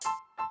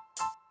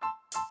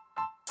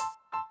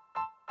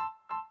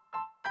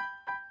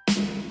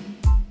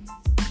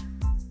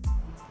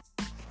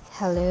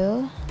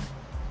Hello,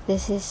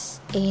 this is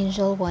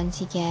Angel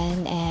once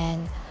again,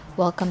 and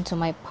welcome to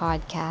my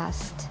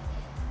podcast.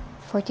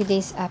 For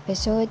today's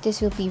episode, this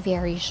will be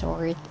very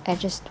short. I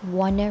just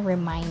want to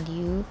remind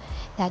you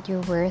that your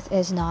worth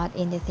is not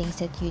in the things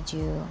that you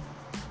do.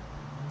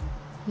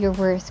 Your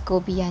worth go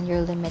beyond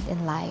your limit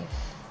in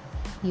life.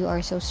 You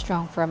are so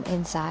strong from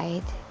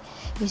inside.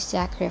 You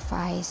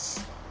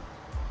sacrifice.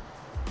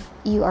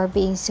 You are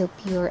being so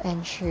pure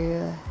and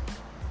true.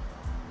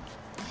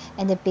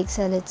 And a big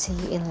salute to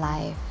you in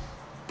life.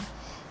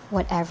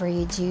 Whatever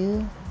you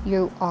do,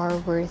 you are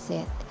worth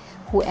it.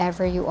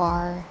 Whoever you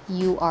are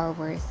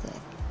worth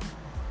it.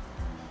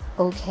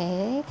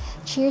 Okay?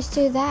 Cheers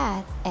to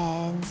that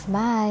and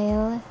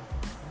smile.